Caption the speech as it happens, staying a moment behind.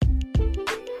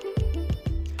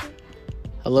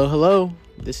Hello.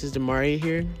 This is Demaria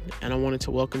here, and I wanted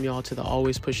to welcome y'all to the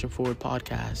Always Pushing Forward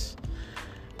podcast.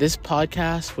 This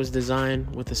podcast was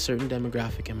designed with a certain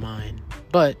demographic in mind,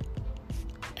 but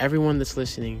everyone that's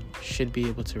listening should be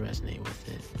able to resonate with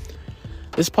it.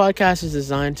 This podcast is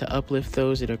designed to uplift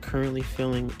those that are currently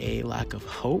feeling a lack of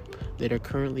hope, that are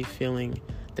currently feeling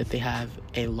that they have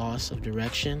a loss of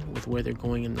direction with where they're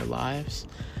going in their lives,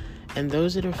 and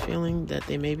those that are feeling that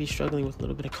they may be struggling with a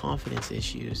little bit of confidence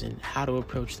issues and how to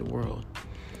approach the world.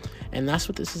 And that's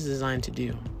what this is designed to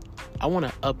do. I want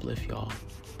to uplift y'all.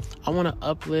 I want to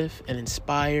uplift and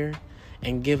inspire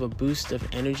and give a boost of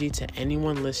energy to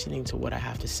anyone listening to what I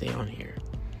have to say on here.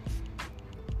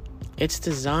 It's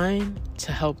designed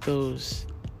to help those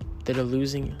that are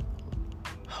losing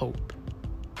hope.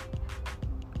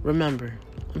 Remember,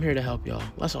 I'm here to help y'all.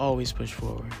 Let's always push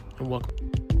forward, and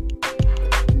welcome.